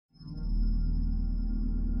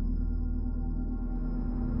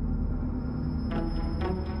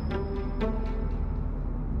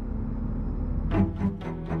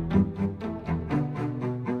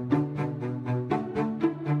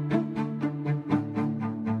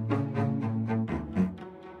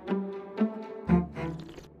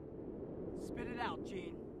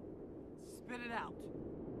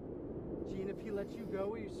he lets you go,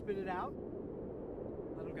 will you spit it out?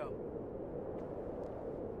 Let him go.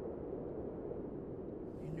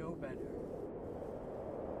 You know better.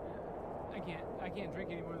 I can't drink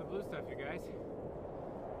any more of the blue stuff, you guys. Just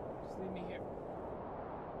leave me here.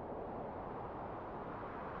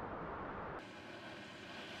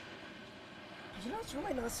 You know, it's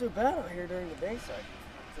really not so bad out here during the day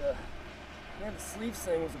cycle. Man, the sleeves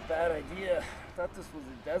thing was a bad idea. I thought this was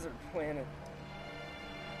a desert planet.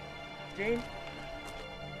 Gene?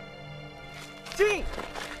 Gene!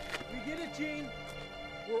 We get it, Gene.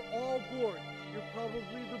 We're all bored. You're probably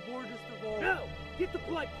the boredest of all. No! Get the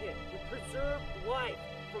blood kit. You preserve life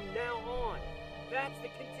from now on. That's the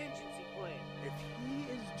contingency plan. If he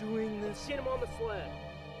is doing this... Get him on the sled.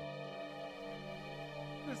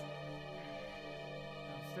 I'm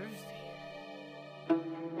thirsty.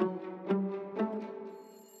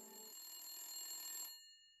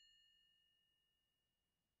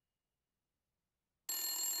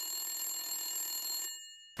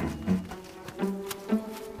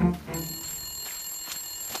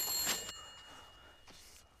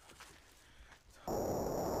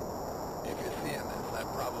 If you're seeing this, I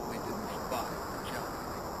probably didn't survive.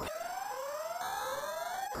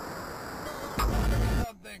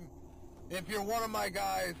 Something. If you're one of my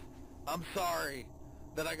guys, I'm sorry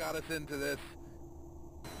that I got us into this.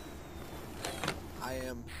 I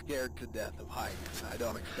am scared to death of heights. I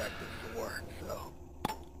don't expect this to work, so...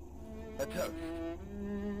 A toast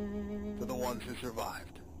to the ones who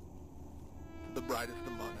survived. To the brightest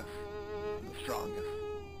among us, and the strongest.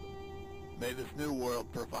 May this new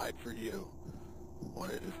world provide for you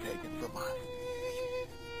what it has taken from us.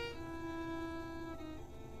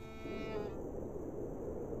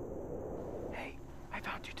 Hey, I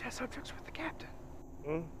found 2 test subjects with the captain.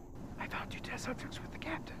 I found 2 test subjects with the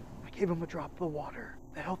captain. I gave him a drop of the water.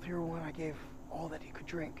 The healthier one, I gave all that he could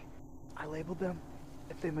drink. I labeled them.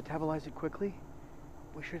 If they metabolize it quickly,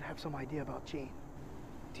 we should have some idea about Gene.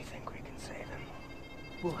 Do you think we can save him?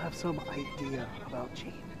 We'll have some idea about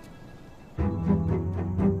Gene.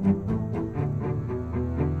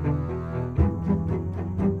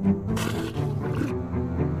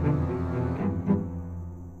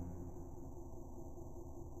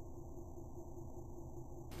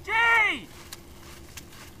 Gene!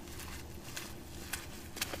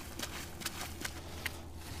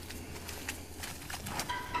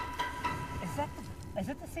 Is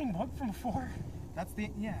that the same bug from before? That's the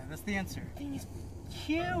answer. Thing is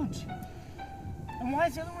huge. And why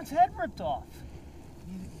is the other one's head ripped off?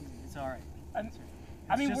 It's all right.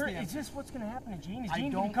 I mean, is this what's going to happen to Gene? Is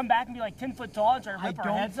Gene going to come back and be like 10 foot tall and try to rip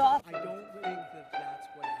our heads off? I don't think that that's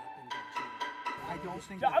what happened to Gene. I don't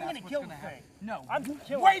think I'm that's gonna what's kill going to the happen. thing. No. I'm gonna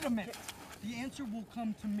kill Wait it. a minute. The answer will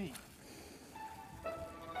come to me.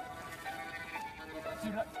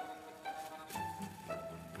 Dude, I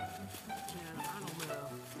don't know.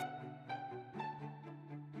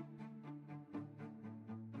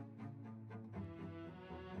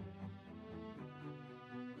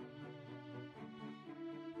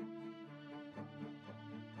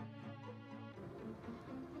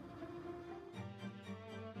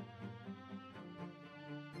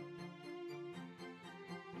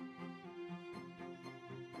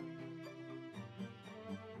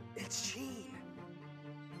 It's Gene.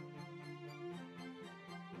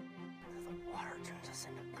 The water turns us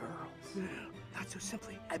into girls. No, not so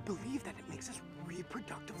simply. I believe that it makes us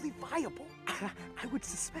reproductively viable. I would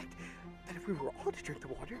suspect that if we were all to drink the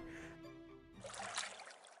water...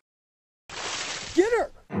 Get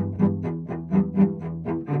her!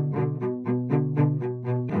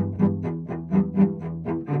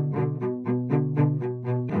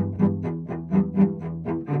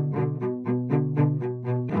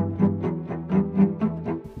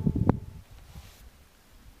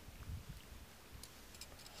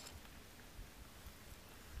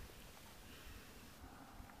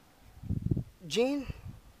 Gene,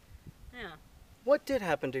 Yeah. what did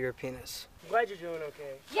happen to your penis? I'm glad you're doing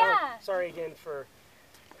okay. Yeah. Sorry again for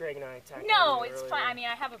Greg and I attacking No, you it's earlier. fine. I mean,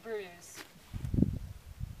 I have a bruise.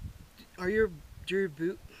 Are your boot?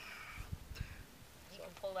 You can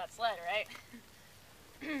pull that sled, right?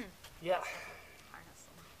 Yeah.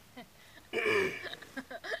 Okay.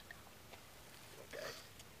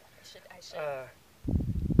 I should.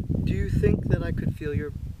 Do you think that I could feel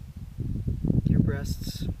your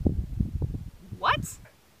breasts? What?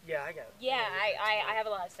 Yeah, I got it. Yeah, I have a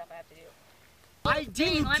lot of stuff I have to do. I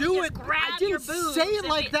didn't let me do just it. grab I didn't your boobs say it and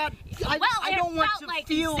like it- that. I it don't want felt to like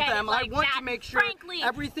you feel said it them. like I want that. to make sure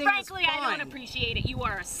everything is fine. I don't appreciate it. You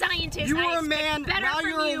are a scientist. You I are a expect man, better now from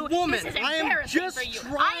you're a you. woman. This is I am embarrassing just for you.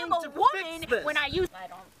 trying I am a to woman fix this. when I use. I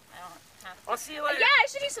don't. have to. I'll see you later. Yeah, I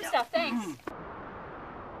should do some stuff. Thanks.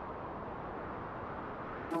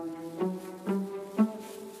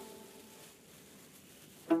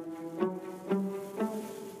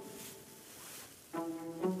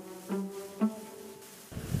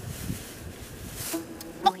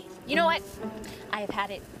 Okay, you know what? I have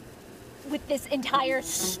had it with this entire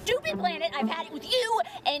stupid planet. I've had it with you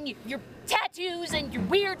and your tattoos and your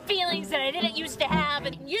weird feelings that I didn't used to have,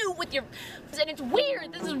 and you with your, and it's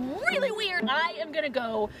weird. This is really weird. I am gonna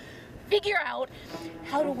go figure out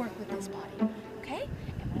how to work with this body, okay?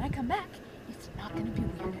 And when I come back, it's not gonna be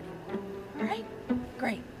weird anymore. All right?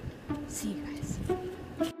 Great. See you guys.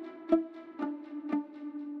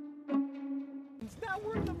 Now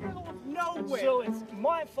we're in the middle of nowhere. So it's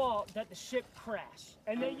my fault that the ship crashed,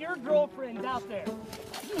 and that your girlfriend's out there.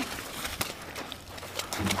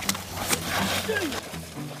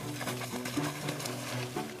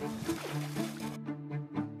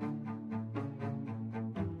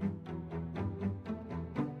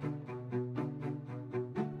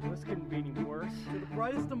 This couldn't be any worse. To the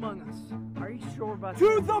brightest among us. Are you sure about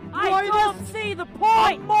To that? the I brightest don't see the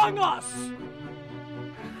point! among us!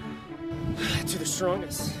 To the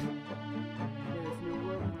strongest.